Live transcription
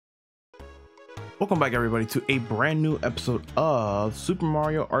Welcome back everybody to a brand new episode of Super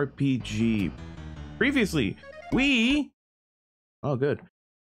Mario RPG. Previously, we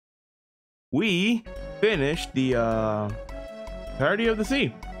finished the Parody of the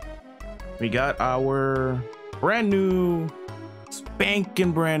Sea. We got our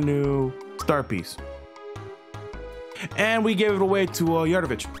spanking brand new star piece. And we gave it away to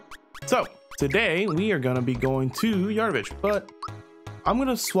Yaridovich. So, today we are gonna be going to Yaridovich, but I'm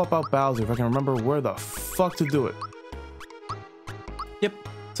gonna swap out Bowser if I can remember where the fuck to do it. Yep.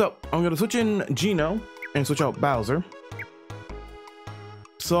 So I'm gonna switch in Geno and switch out Bowser,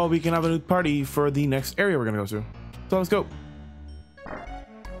 so we can have a new party for the next area we're gonna go to. So let's go.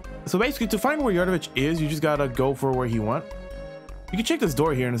 So basically, to find where Yaridovich is, you just gotta go for where he went. You can check this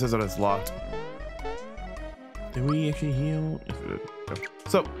door here and it says that it's locked. Did we actually heal?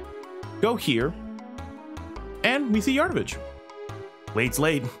 So go here and we see Yaridovich. It's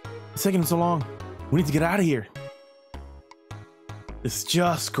late. It's taking so long. We need to get out of here. It's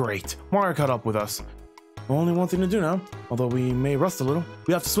just great. Mario caught up with us. Only one thing to do now, although we may rust a little.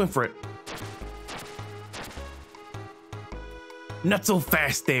 We have to swim for it. Not so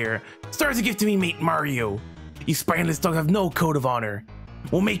fast there. Stars a gift to me, mate Mario. You spineless dog have no code of honor.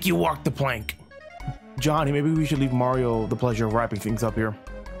 We'll make you walk the plank. Johnny, maybe we should leave Mario the pleasure of wrapping things up here.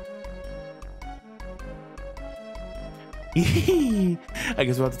 I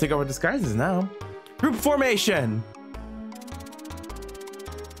guess we'll have to take our disguises now. Group formation.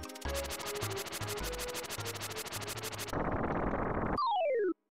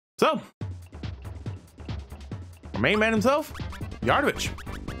 So, our main man himself, Yaridovich.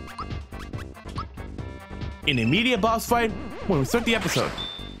 An immediate boss fight when we start the episode.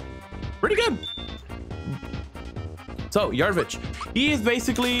 Pretty good. So, Yaridovich, he is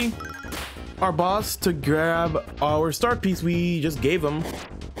basically our boss to grab our star piece we just gave him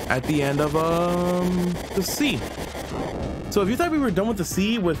at the end of the sea. So if you thought we were done with the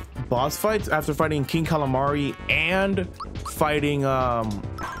sea with boss fights after fighting King Calamari and fighting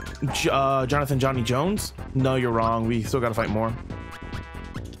Jonathan Johnny Jones, no, you're wrong. We still gotta fight more.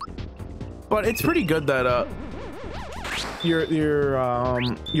 But it's pretty good that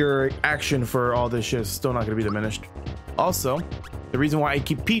your action for all this shit is still not gonna be diminished. Also, the reason why I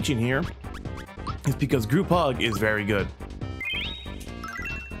keep Peach in here is because group hug is very good.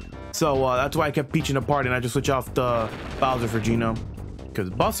 So that's why I kept Peach in the party and I just switch off the Bowser for Geno,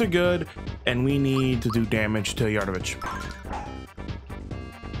 because buffs are good and we need to do damage to Yaridovich.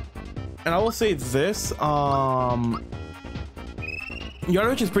 And I will say this, Yaridovich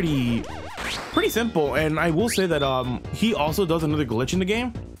is pretty simple, and I will say that he also does another glitch in the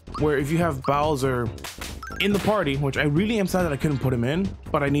game where if you have Bowser in the party, which I really am sad that I couldn't put him in,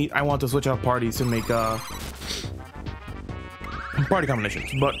 but I want to switch out parties to make party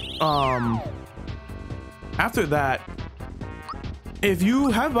combinations. But after that, if you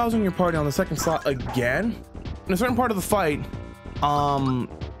have Bowser in your party on the second slot again in a certain part of the fight,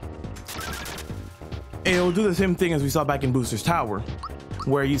 it'll do the same thing as we saw back in Booster's Tower,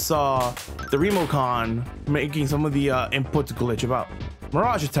 where you saw the Remocon making some of the inputs glitch about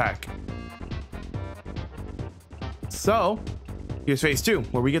Mirage Attack. So here's phase 2,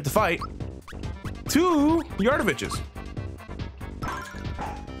 where we get to fight 2 Yaridoviches.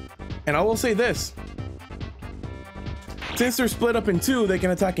 And I will say this, since they're split up in 2, they can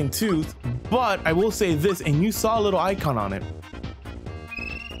attack in 2, but I will say this, and you saw a little icon on it.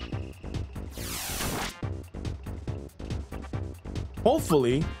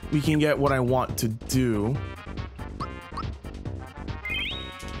 Hopefully we can get what I want to do.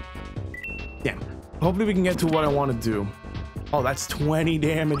 Damn. Hopefully we can get to what I want to do. Oh, that's 20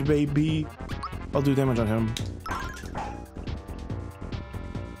 damage, baby. I'll do damage on him.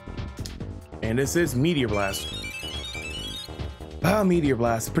 And this is Meteor Blast. Meteor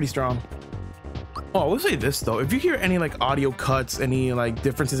Blast, pretty strong. Oh, I will say this though, if you hear any like audio cuts, any like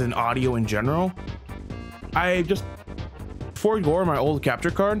differences in audio in general, I just forgore my old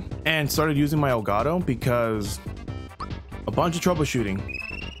capture card and started using my Elgato because a bunch of troubleshooting.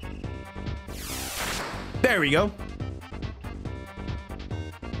 There we go.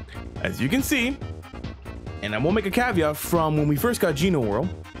 As you can see, and I will make a caveat from when we first got Geno World,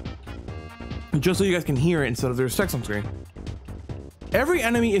 just so you guys can hear it instead of there's text on screen. Every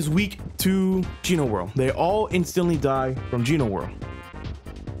enemy is weak to Geno World. They all instantly die from Geno World.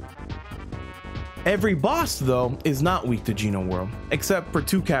 Every boss though is not weak to Geno World, except for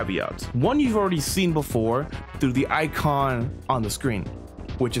 2 caveats. One you've already seen before through the icon on the screen,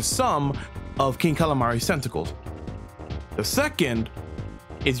 which is some of King Calamari's tentacles. The second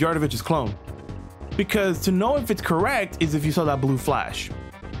is Yaridovich's clone, because to know if it's correct is if you saw that blue flash.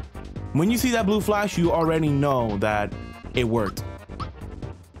 When you see that blue flash, you already know that it worked.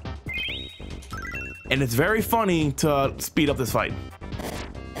 And it's very funny to speed up this fight.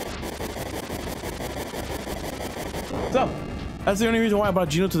 So, that's the only reason why I brought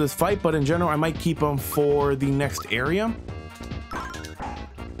Gino to this fight, but in general, I might keep him for the next area.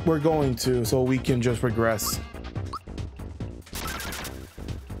 We're going to, so we can just regress.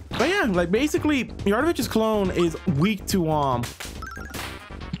 But yeah, like basically, Yaridovich's clone is weak to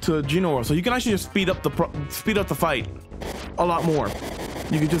Gino, so you can actually just speed up the fight a lot more.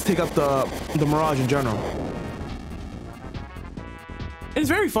 You can just take up the Mirage in general. It's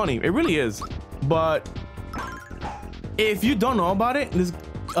very funny, it really is. But if you don't know about it, this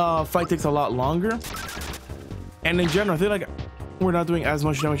fight takes a lot longer. And in general, I feel like we're not doing as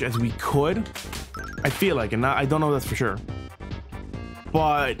much damage as we could. I feel like, and I don't know that's for sure.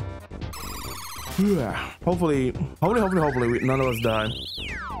 But yeah, hopefully, none of us die.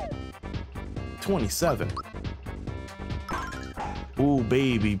 27. Ooh,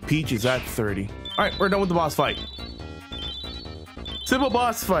 baby, Peach is at 30. All right, we're done with the boss fight. Simple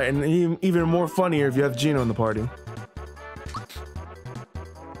boss fight, and even more funnier if you have Gino in the party.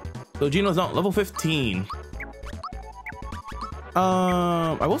 So Gino's not level 15.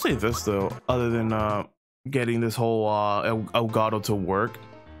 I will say this though, other than getting this whole Elgato to work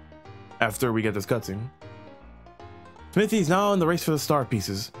after we get this cutscene. Smithy's now in the race for the star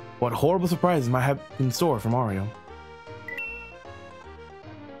pieces. What horrible surprises might have in store for Mario.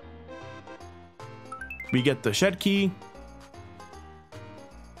 We get the shed key.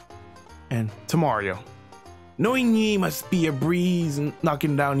 And to Mario. Knowing ye must be a breeze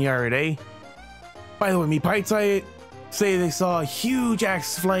knocking down Yarid, eh? By the way, me pites say they saw a huge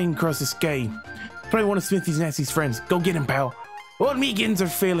axe flying across the sky. Probably one of Smithy's Nancy's friends. Go get him, pal. Well, me gins are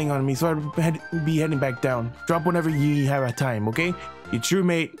failing on me, so I'd be heading back down. Drop whenever ye have a time, okay? Your true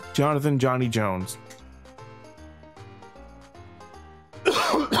mate, Jonathan Johnny Jones.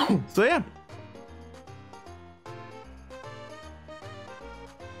 So yeah.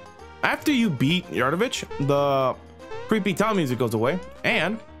 After you beat Yaridovich, the creepy town music goes away,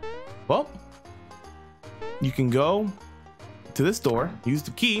 and, well, you can go to this door, use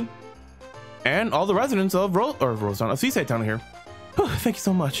the key, and all the residents of Seaside Town are here. Thank you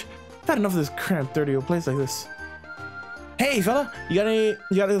so much. I've had enough of this cramped, dirty old place like this. Hey, fella, you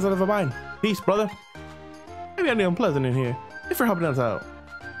got this out of a mind? Peace, brother. Maybe anything unpleasant in here. Thanks for helping us out.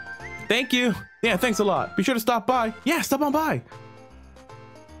 Thank you. Yeah, thanks a lot. Be sure to stop by. Yeah, stop on by.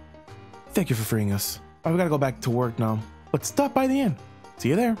 Thank you for freeing us. I've got to go back to work now, but stop by the inn. See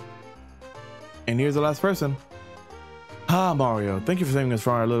you there. And here's the last person. Ah, Mario, thank you for saving us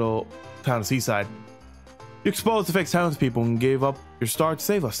from our little town of Seaside. You exposed the fake townspeople and gave up your star to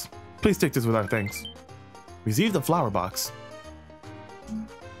save us. Please take this with our thanks. Receive the flower box.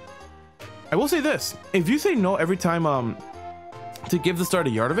 I will say this. If you say no every time to give the star to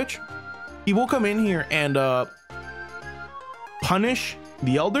Yaridovich, he will come in here and punish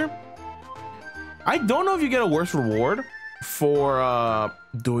the elder. I don't know if you get a worse reward for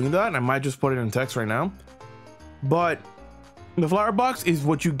doing that. I might just put it in text right now. But the flower box is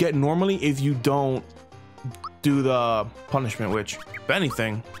what you get normally if you don't do the punishment, which, if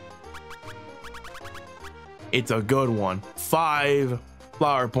anything, it's a good one. 5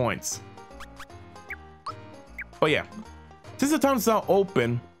 flower points. But yeah, since the town's now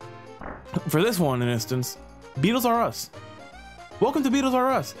open, for this one, in instance, Beetles Are Us. Welcome to Beetles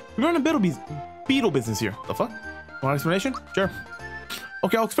Are Us. We run a beetle business here. The fuck? Want an explanation? Sure.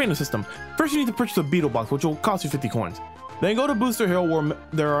 Okay, I'll explain the system. First, you need to purchase a beetle box, which will cost you 50 coins. Then go to Booster Hill, where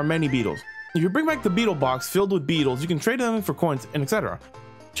there are many beetles. If you bring back the beetle box filled with beetles, you can trade them in for coins and etc.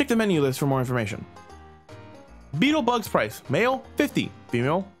 Check the menu list for more information. Beetle bugs price: male 50,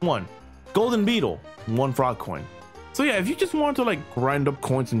 female 1. Golden beetle 1 frog coin. So yeah, if you just want to like grind up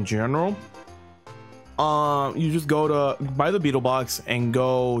coins in general, you just go to buy the beetle box and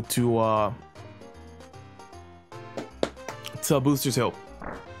go to Booster's Hill.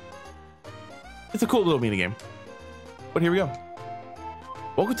 It's a cool little mini game. But here we go.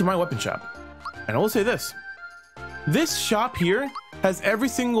 Welcome to my weapon shop. And I will say this. This shop here has every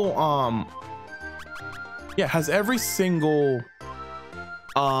single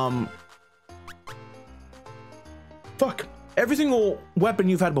every single weapon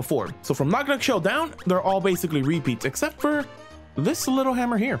you've had before. So from Knock Knock Shell down, they're all basically repeats, except for this little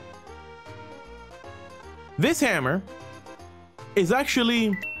hammer here. This hammer is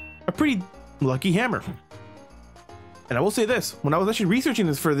actually a pretty lucky hammer. And I will say this, when I was actually researching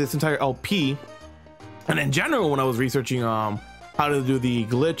this for this entire LP, and in general when I was researching how to do the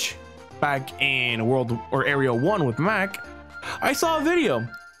glitch back in World or Area 1 with Mac, I saw a video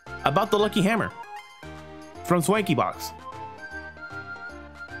about the Lucky Hammer from Swankybox.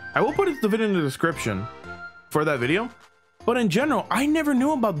 I will put the video in the description for that video, but in general, I never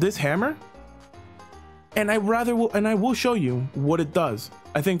knew about this hammer, and I will show you what it does.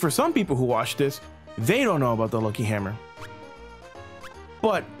 I think for some people who watch this, they don't know about the Lucky Hammer.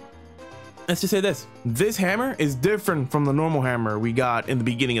 But let's just say this hammer is different from the normal hammer we got in the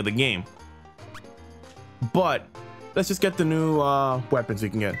beginning of the game. But let's just get the new weapons we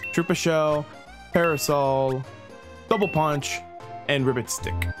can get. Trooper Shell, Parasol, Double Punch, and Ribbit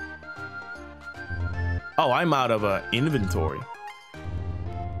Stick. Oh, I'm out of inventory.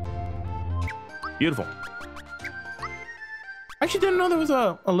 Beautiful. I actually didn't know there was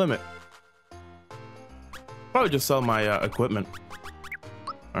a limit. Probably just sell my equipment.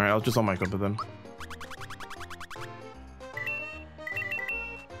 All right, I'll just sell my equipment then.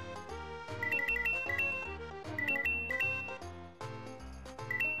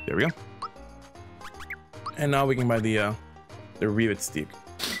 There we go. And now we can buy the Rivet Stick.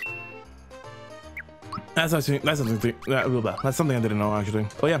 That's something I didn't know actually.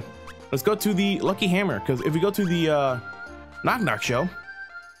 Oh yeah, let's go to the Lucky Hammer, because if we go to the Knock Knock Show,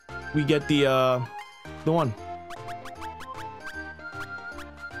 we get the one.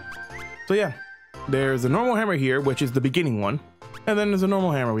 So yeah, there's a normal hammer here, which is the beginning one, and then there's a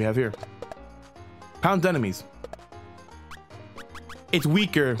normal hammer we have here. Pounds enemies. It's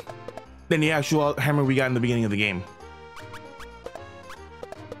weaker than the actual hammer we got in the beginning of the game.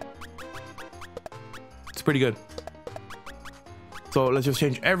 It's pretty good. So let's just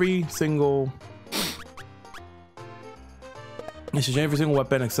change every single. Let's change every single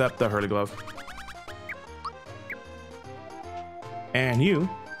weapon except the hurley glove. And you,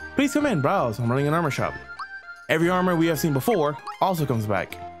 please come in, browse. I'm running an armor shop. Every armor we have seen before also comes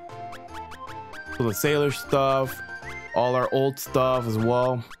back. So the sailor stuff, all our old stuff as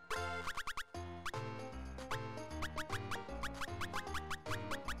well.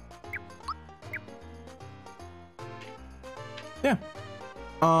 Yeah.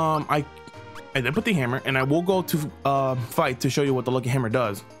 I did put the hammer, and I will go to fight to show you what the Lucky Hammer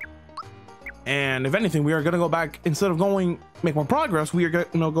does. And if anything, we are gonna go back, instead of make more progress, we are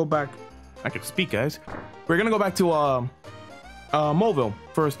gonna go back. I can speak, guys. We're gonna go back to Mobile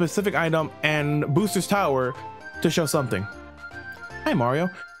for a specific item and Booster's Tower to show something. Hi Mario,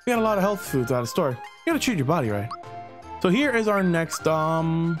 we got a lot of health foods out of store. You gotta treat your body right. So here is our next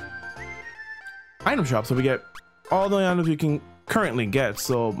item shop. So we get all the items we can currently get.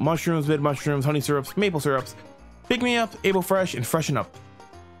 So mushrooms, mid mushrooms, honey syrups, maple syrups, pick me up, able fresh, and freshen up.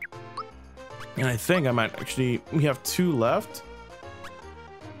 And I think I might actually, we have 2 left,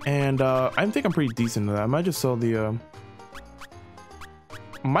 and I think I'm pretty decent at that. I might just sell the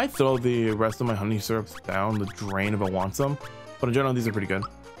might throw the rest of my honey syrups down the drain if I want some, but in general these are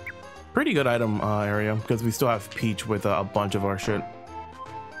pretty good item area, because we still have Peach with a bunch of our shit.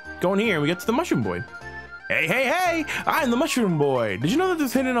 Going here and we get to the Mushroom Boy. Hey, I'm the Mushroom Boy. Did you know that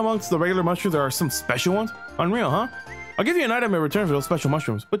there's hidden amongst the regular mushrooms there are some special ones? Unreal, huh? I'll give you an item in return for those special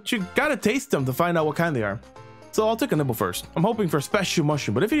mushrooms, but you gotta taste them to find out what kind they are. So I'll take a nibble first. I'm hoping for a special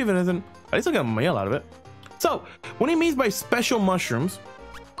mushroom, but if it even isn't, at least I'll get a meal out of it. So what he means by special mushrooms,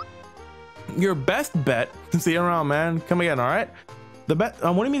 your best bet, see you around, man, come again, all right? The bet,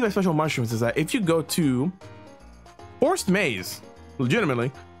 what he means by special mushrooms is that if you go to Forced Maze,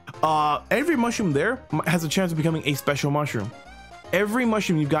 legitimately, every mushroom there has a chance of becoming a special mushroom. Every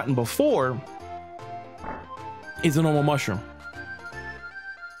mushroom you've gotten before is a normal mushroom.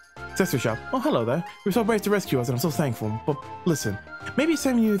 Accessory shop. Oh, hello there. You're so brave to rescue us, and I'm so thankful. But listen, maybe it's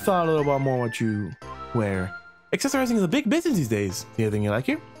time you thought a little bit more what you wear. Accessorizing is a big business these days. Anything you like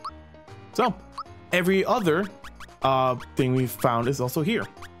here? So, every other thing we've found is also here.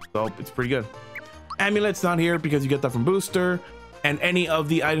 So, it's pretty good. Amulet's not here because you get that from Booster. And any of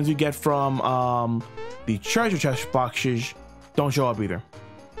the items you get from the treasure chest boxes don't show up either.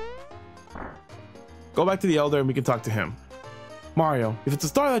 Go back to the Elder and we can talk to him. Mario, if it's a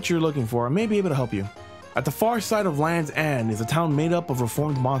star that you're looking for, I may be able to help you. At the far side of Land's End is a town made up of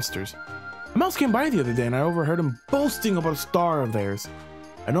reformed monsters. A mouse came by the other day and I overheard him boasting about a star of theirs.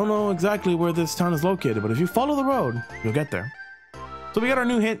 I don't know exactly where this town is located, but if you follow the road, you'll get there. So we got our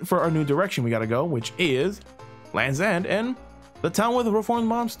new hint for our new direction we gotta go, which is Land's End and the town with the reformed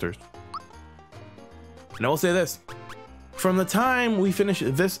monsters. And I will say this. From the time we finish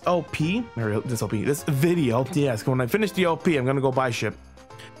this this video, yes, when I finish the LP, I'm gonna go buy shit.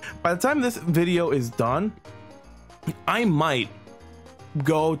 By the time this video is done, I might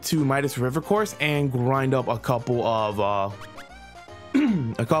go to Midas River Course and grind up a couple of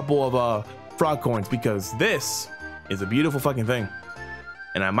frog coins, because this is a beautiful fucking thing.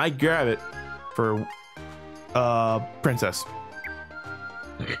 and I might grab it for Princess.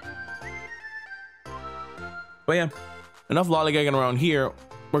 But yeah, enough lollygagging around here.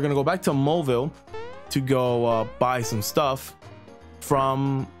 We're gonna go back to Moleville to go buy some stuff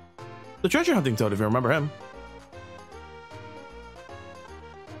from the treasure hunting toad, if you remember him.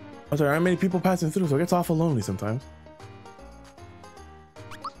 Oh, there aren't many people passing through, so it gets awful lonely sometimes.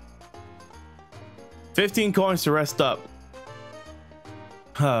 15 coins to rest up.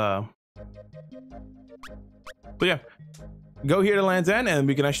 But yeah, go here to Land's End and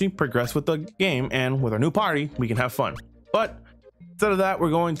we can actually progress with the game, and with our new party we can have fun. But instead of that, we're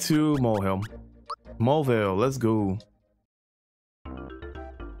going to Moleville. Let's go.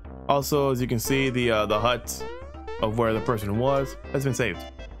 Also, as you can see, the hut of where the person was has been saved.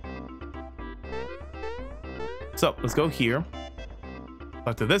 So let's go here,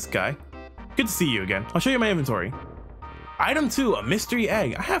 talk to this guy. Good to see you again. I'll show you my inventory. Item 2, a mystery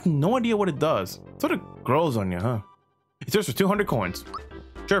egg. I have no idea what it does. It sort of grows on you, huh? It's just for 200 coins.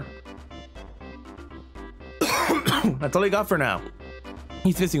 Sure. That's all I got for now.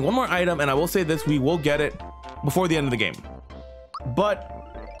 He's missing one more item, and I will say this, we will get it before the end of the game.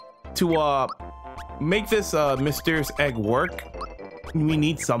 But to make this mysterious egg work, we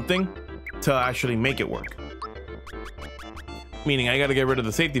need something to actually make it work. Meaning I gotta get rid of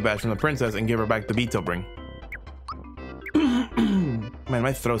the safety badge from the princess and give her back the beetle ring. Man,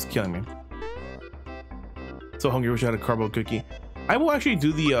 my throat's killing me. So hungry, wish I had a cardboard cookie. I will actually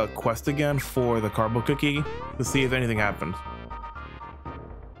do the quest again for the cardboard cookie to see if anything happens.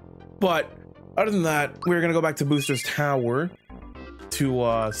 But other than that, we're gonna go back to Booster's Tower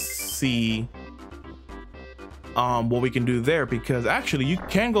to see what we can do there, because actually you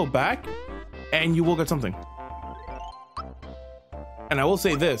can go back and you will get something. And I will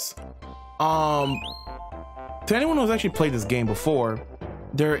say this, to anyone who's actually played this game before,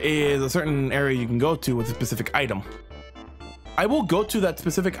 there is a certain area you can go to with a specific item. I will go to that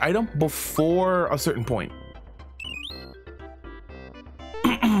specific item before a certain point.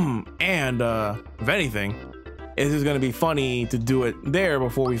 And if anything, it's just gonna be funny to do it there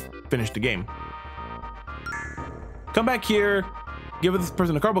before we finish the game. Come back here, give this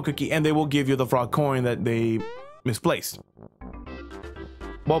person a cardboard cookie, and they will give you the frog coin that they misplaced.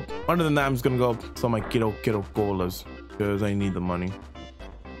 Well, other than that, I'm just gonna go sell my kiddo colas because I need the money.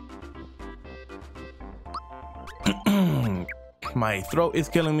 My throat is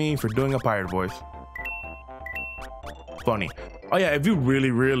killing me for doing a pirate voice. Funny. Oh yeah, if you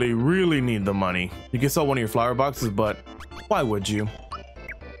really need the money, you can sell one of your flower boxes, but why would you?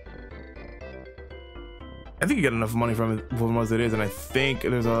 I think you get enough money from it as it is, and I think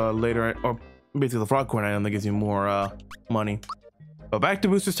there's a later, or basically the frog coin item that gives you more money. But back to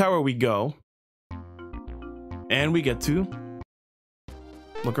Booster's Tower we go, and we get to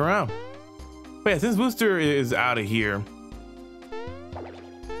look around. But yeah, since Booster is out of here,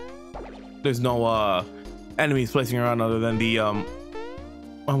 there's no enemies placing around other than the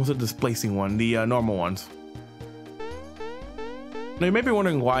what was it, displacing one, the normal ones. Now you may be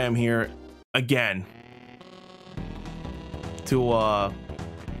wondering why I'm here again to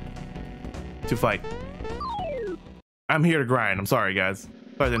fight. I'm here to grind. I'm sorry, guys.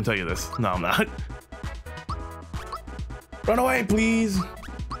 Sorry I didn't tell you this. No, I'm not. Run away, please.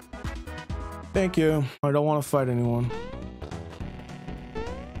 Thank you. I don't want to fight anyone.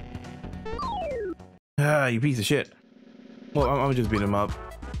 Ah, you piece of shit. Well, I'm gonna just beat him up.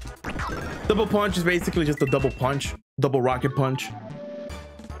 Double punch is basically just a double punch. Double rocket punch.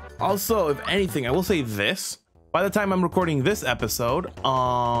 Also, if anything, I will say this. By the time I'm recording this episode,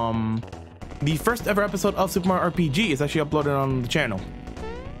 the first ever episode of Super Mario RPG is actually uploaded on the channel.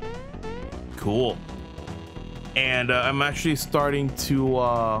 Cool. And I'm actually starting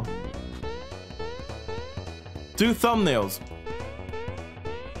to do thumbnails.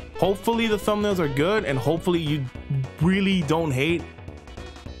 Hopefully the thumbnails are good, and hopefully you really don't hate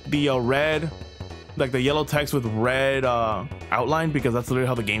the red, like the yellow text with red outline, because that's literally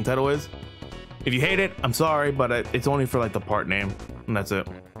how the game title is. If you hate it, I'm sorry, but it's only for like the part name, and that's it.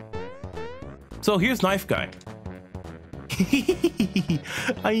 So here's Knife Guy.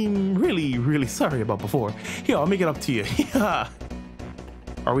 I'm really sorry about before. Here, I'll make it up to you.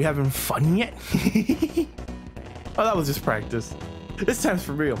 Are we having fun yet? Oh, that was just practice. This time's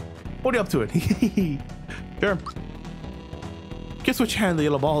for real. What are you up to it? Sure. Guess which hand the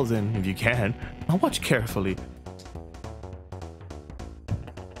yellow ball's in, if you can. Now watch carefully.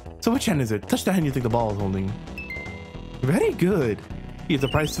 So which hand is it? Touch the hand you think the ball is holding. Very good. Here's the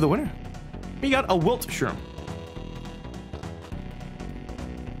prize to the winner. We got a wilt shroom.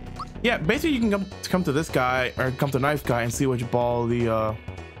 yeah, basically you can come to this guy or come to knife guy and see which ball the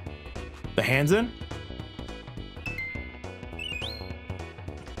hand's in.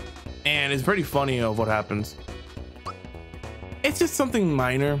 And it's pretty funny of what happens. It's just something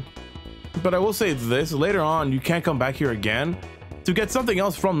minor, but I will say this: later on, you can't come back here again to get something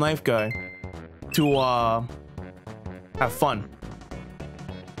else from knife guy to have fun.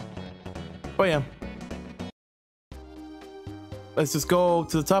 But yeah, let's just go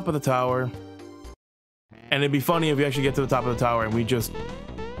to the top of the tower, and it'd be funny if we actually get to the top of the tower and we just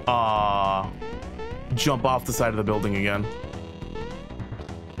jump off the side of the building again.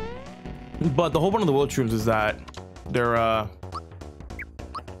 But the whole point of the world shrooms is that they're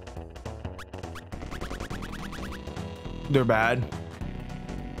bad.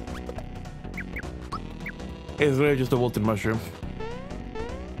 It's literally just a wilted mushroom.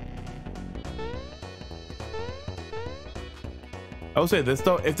 I will say this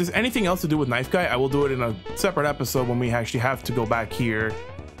though, if there's anything else to do with knife guy, I will do it in a separate episode when we actually have to go back here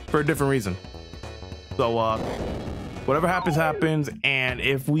for a different reason. So whatever happens happens, and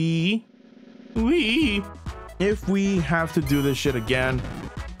if we have to do this shit again,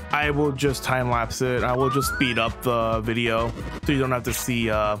 I will just time lapse it. I will just speed up the video so you don't have to see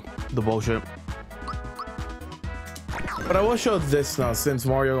the bullshit. But I will show this now, since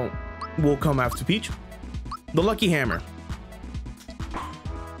Mario will come after Peach. The lucky hammer.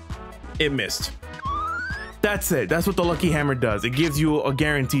 It missed. That's it. That's what the lucky hammer does. It gives you a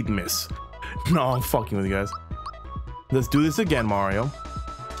guaranteed miss. No, I'm fucking with you guys. Let's do this again, Mario.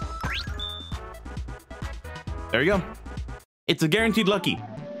 There you go. It's a guaranteed lucky.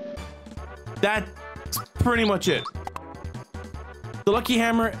 That's pretty much it. The lucky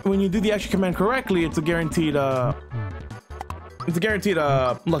hammer, when you do the action command correctly, it's a guaranteed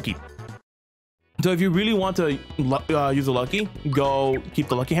lucky. So if you really want to use a lucky, go keep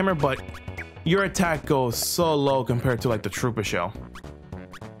the lucky hammer, but your attack goes so low compared to like the Trooper Shell.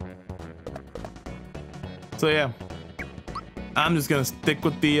 So yeah, I'm just gonna stick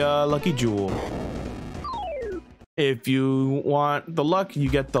with the lucky jewel. If you want the luck, you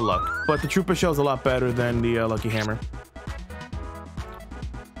get the luck, but the Trooper Shell is a lot better than the lucky hammer.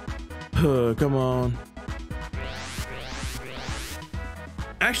 Come on.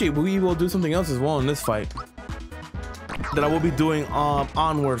 Actually, we will do something else as well in this fight that I will be doing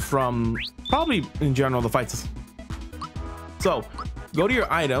onward from probably in general the fights. So go to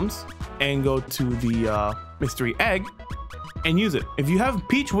your items and go to the mystery egg and use it. If you have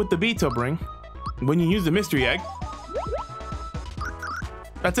Peach with the Beto Bring, when you use the mystery egg,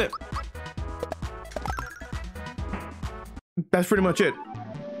 that's it. That's pretty much it.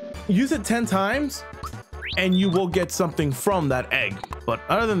 Use it 10 times and you will get something from that egg. But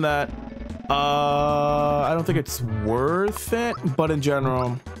other than that, I don't think it's worth it. But in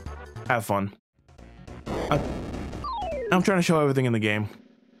general, have fun. I'm trying to show everything in the game.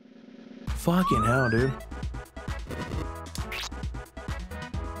 Fucking hell, dude.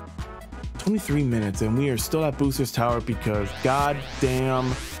 23 minutes and we are still at Booster's Tower because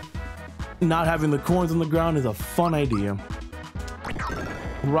goddamn, not having the coins on the ground is a fun idea.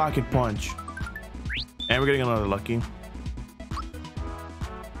 Rocket punch. And we're getting another lucky.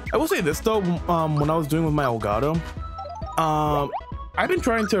 I will say this though, when I was doing with my Elgato, I've been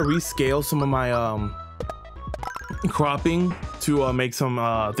trying to rescale some of my cropping to make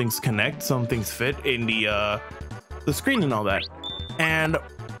some things connect, some things fit in the screen and all that. And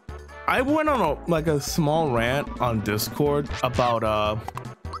I went on a small rant on Discord about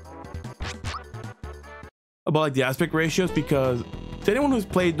like the aspect ratios, because to anyone who's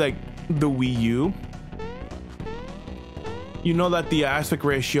played like the Wii U, you know that the aspect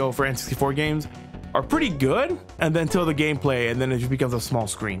ratio for N64 games are pretty good, and then until the gameplay, and then it just becomes a small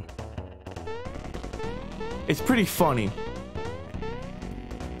screen. It's pretty funny.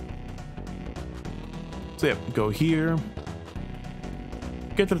 So yeah, go here,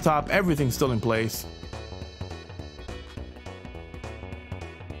 get to the top, everything's still in place.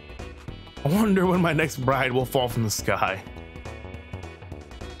 I wonder when my next bride will fall from the sky.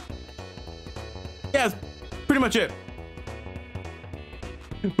 Yeah, that's pretty much it.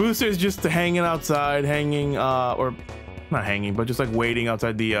 Booster is just hanging outside, or not hanging, but just like waiting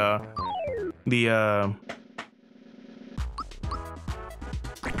outside the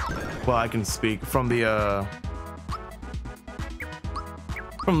well, I can speak from the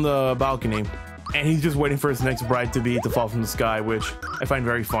balcony, and he's just waiting for his next bride to fall from the sky, which I find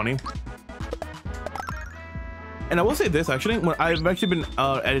very funny. And I will say this, actually, when I've actually been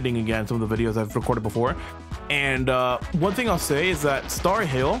editing again some of the videos I've recorded before, and one thing I'll say is that Star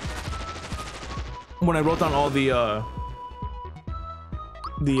Hill, when I wrote down all the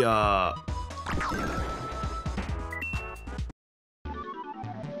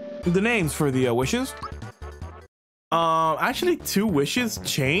names for the wishes. Actually 2 wishes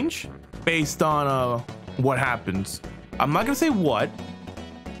change based on what happens. I'm not gonna say what,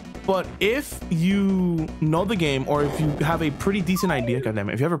 but if you know the game, or if you have a pretty decent idea,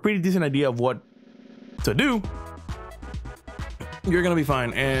 goddammit, if you have a pretty decent idea of what to do, you're gonna be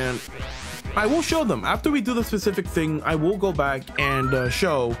fine. And I will show them after we do the specific thing. I will go back and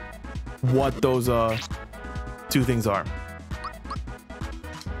show what those 2 things are.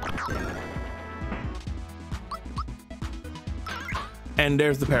 And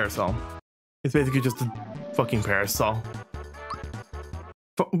there's the parasol. It's basically just a fucking parasol.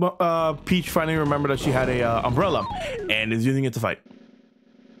 Peach finally remembered that she had a umbrella and is using it to fight.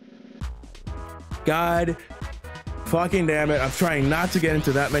 God fucking damn it. I'm trying not to get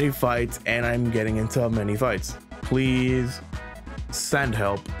into that many fights, and I'm getting into many fights. Please send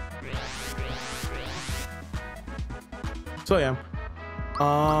help. So yeah.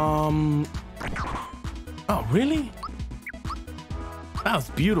 Oh, really? That was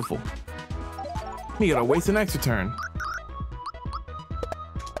beautiful. You gotta waste an extra turn.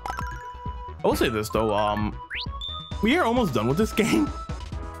 I will say this though, we are almost done with this game.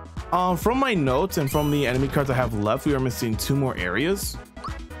 From my notes and from the enemy cards I have left, we are missing 2 more areas.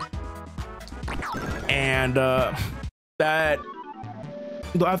 And that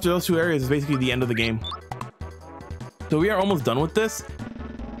after those 2 areas is basically the end of the game. So we are almost done with this.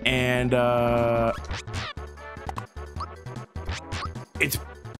 And it's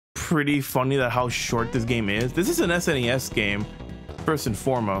pretty funny that how short this game is. This is an SNES game, first and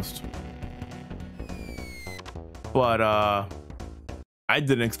foremost. But I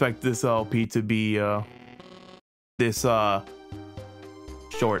didn't expect this LP to be this short.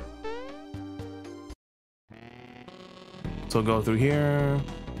 So go through here.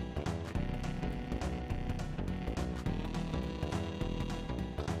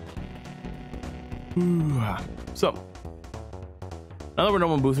 So now that we're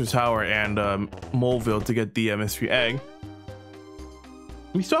done with Booster Tower and Moleville to get the mystery egg,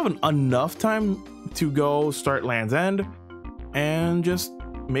 we still have enough time to go start Land's End and just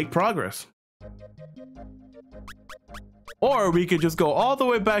make progress. Or we could just go all the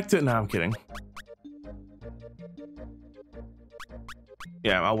way back to... No, I'm kidding.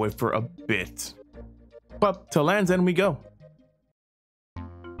 Yeah, I'll wait for a bit. But to Land's End we go.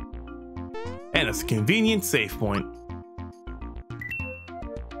 And it's a convenient save point.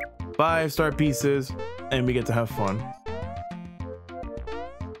 5 star pieces, and we get to have fun.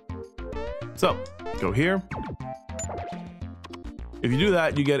 So, go here. If you do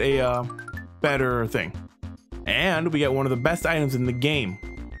that, you get a better thing. And we get one of the best items in the game,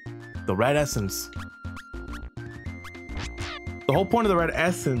 the red essence. The whole point of the red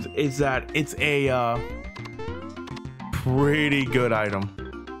essence is that it's a pretty good item.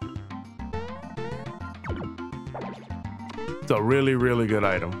 It's a really, really good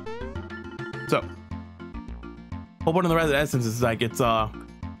item. So, whole point of the red essence is like it's a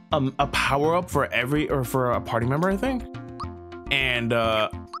power up for for a party member, I think. And the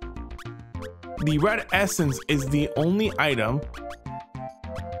red essence is the only item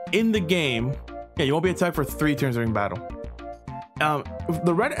in the game. Yeah, you won't be attacked for 3 turns during battle.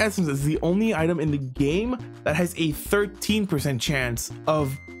 The red essence is the only item in the game that has a 13% chance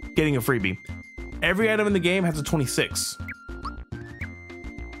of getting a freebie. Every item in the game has a 26.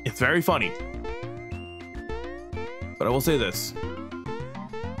 It's very funny. But I will say this.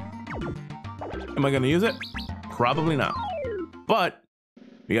 Am I gonna use it? Probably not. But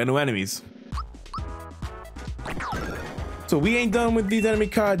we got new enemies. So we ain't done with these enemy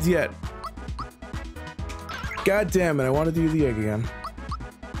cards yet. God damn it, I wanted to use the egg again.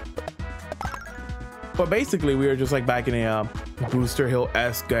 But basically we are just like back in a Booster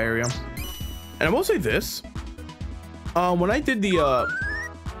Hill-esque area. And I will say this. When I did the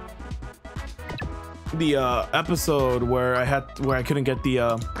episode where I couldn't get the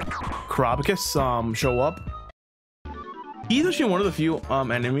Karabakis show up, he's actually one of the few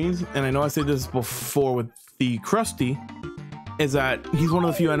enemies, and I know I said this before with the Krusty, is that he's one of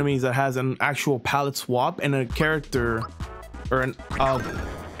the few enemies that has an actual palette swap and a character or an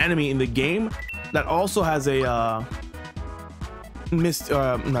enemy in the game that also has a missing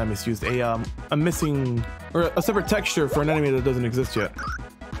or a separate texture for an enemy that doesn't exist yet,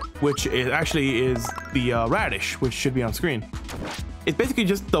 which actually is the radish, which should be on screen. It's basically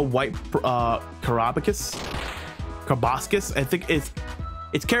just the white Karabakis. I think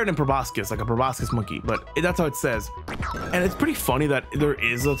it's carrot and proboscis, like a proboscis monkey, but that's how it says. And it's pretty funny that there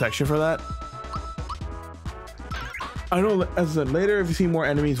is a texture for that. I know, as I said, later if you see more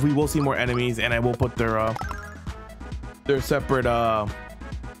enemies, we will see more enemies, and I will put their separate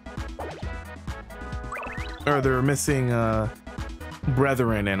or their missing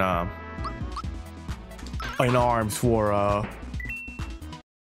brethren in arms for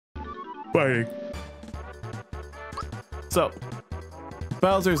fighting. So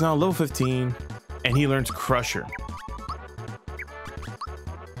Bowser is now level 15 and he learns Crusher.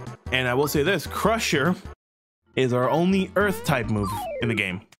 And I will say this, Crusher is our only Earth type move in the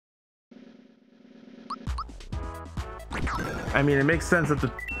game. I mean, it makes sense that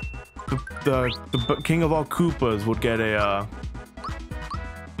the king of all Koopas would get the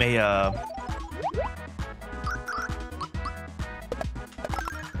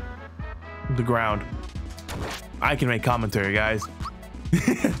ground. I can make commentary, guys.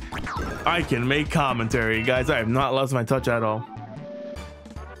 I can make commentary, guys. I have not lost my touch at all.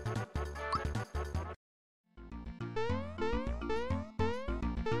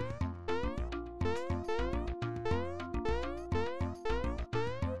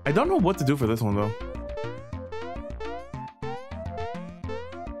 I don't know what to do for this one though.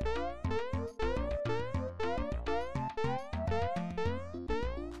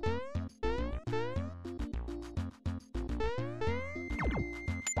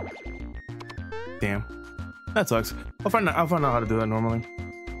 Damn, that sucks. I'll find out how to do that normally.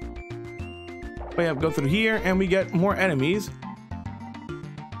 But yeah, go through here and we get more enemies.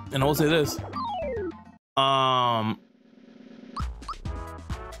 And I will say this.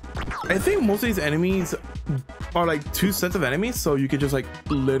 I think most of these enemies are like 2 sets of enemies, so you could just like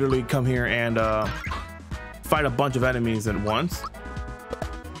literally come here and fight a bunch of enemies at once.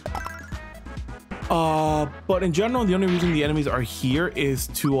 But in general, the only reason the enemies are here is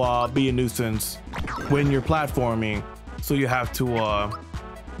to be a nuisance when you're platforming, so you have to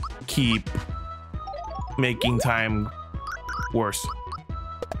keep making time worse.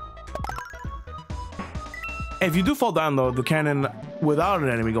 If you do fall down though, the cannon without an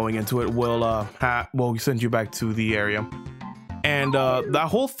enemy going into it will send you back to the area. And that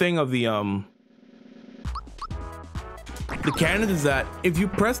whole thing of the cannon is that if you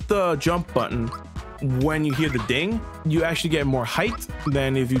press the jump button when you hear the ding, you actually get more height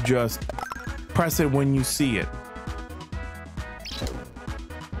than if you just press it when you see it.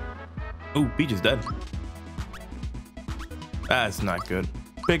 Ooh, Peach is dead. That's not good.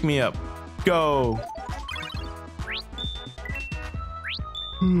 Pick me up. Go.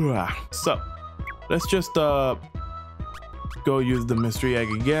 So let's just go use the mystery egg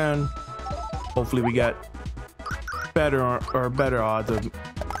again. Hopefully we get better odds of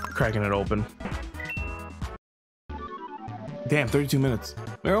cracking it open. Damn, 32 minutes.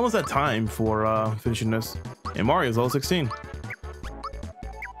 We're almost at time for finishing this. And Mario's level 16.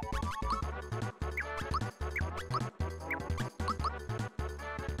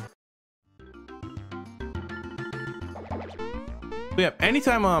 But yeah,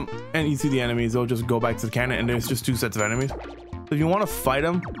 anytime and you see the enemies, they'll just go back to the cannon, and there's just 2 sets of enemies. So if you want to fight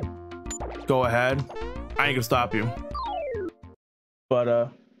them, go ahead. I ain't gonna stop you. But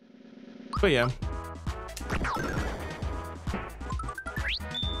yeah.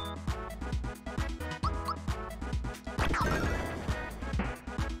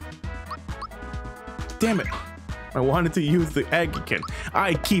 Damn it. I wanted to use the egg again.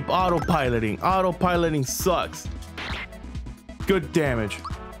 I keep autopiloting. Autopiloting sucks. Good damage.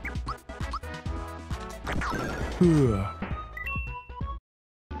 Yeah,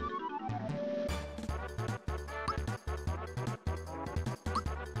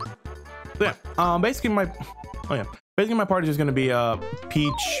 basically my party is going to be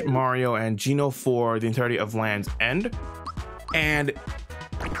Peach, Mario, and Geno for the entirety of Land's End. And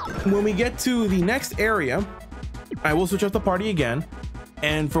when we get to the next area, I will switch up the party again,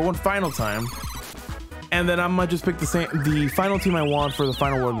 and for one final time. And then I might just pick the final team I want for the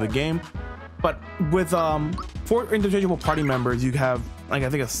final world of the game. But with 4 interchangeable party members, you have like I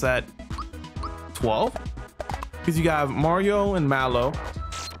think a set 12, because you have Mario and Mallow,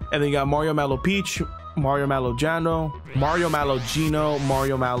 and then you got Mario, Mallow, Peach, Mario, Mallow, Geno, Mario, Mallow, Geno,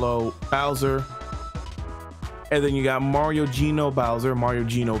 Mario, Mallow, Bowser, and then you got Mario, Geno, Bowser, Mario,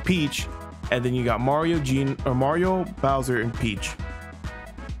 Geno, Peach, and then you got Mario, Bowser, and Peach.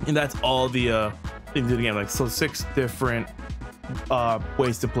 And that's all the things of the game. Like, so 6 different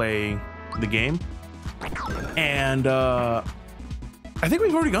ways to play the game. And I think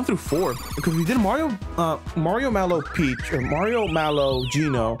we've already gone through 4, because we did Mario, Mallow, Peach, or Mario, Mallow,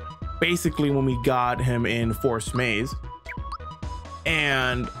 Geno, basically when we got him in Forest Maze.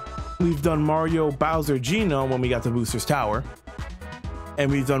 And we've done Mario, Bowser, Geno when we got to Booster's Tower.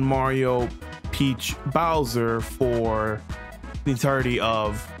 And we've done Mario, Peach, Bowser for the entirety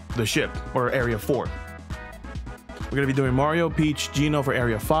of the ship, or Area 4. We're gonna be doing Mario, Peach, Geno for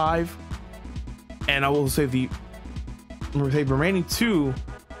Area 5, and I will save the remaining 2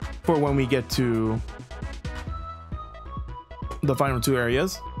 for when we get to the final 2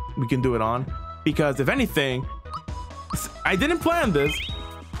 areas. We can do it on, because if anything, I didn't plan this,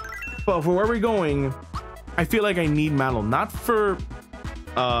 but for where we're going, I feel like I need Mantle, not for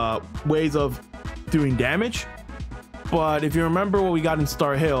ways of doing damage, but if you remember what we got in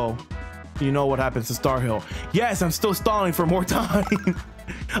Star Hill, you know what happens to Star Hill. Yes, I'm still stalling for more time.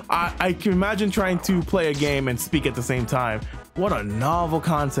 I can imagine trying to play a game and speak at the same time. What a novel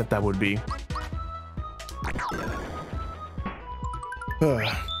concept that would be.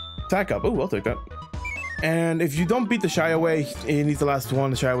 Attack up. Oh, I'll take that. And if you don't beat the Shy Away, it needs the last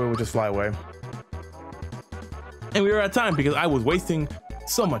one. The Shy Away will just fly away. And we were at time because I was wasting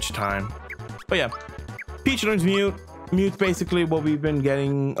so much time. But yeah, Peach learns Mute. Mute's basically what we've been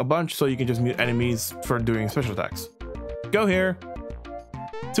getting a bunch, so you can just mute enemies for doing special attacks. Go here.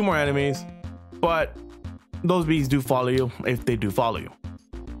 2 more enemies, but those bees do follow you if they do follow you.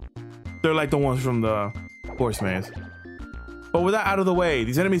 They're like the ones from the horse maze. But with that out of the way,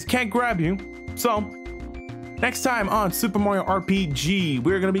 these enemies can't grab you. So next time on Super Mario RPG,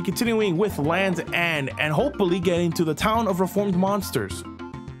 we're going to be continuing with Land's End and hopefully getting to the town of reformed monsters.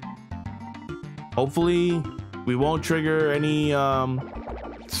 Hopefully we won't trigger any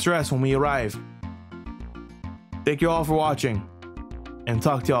stress when we arrive. Thank you all for watching, and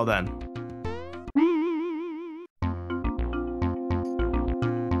talk to y'all then.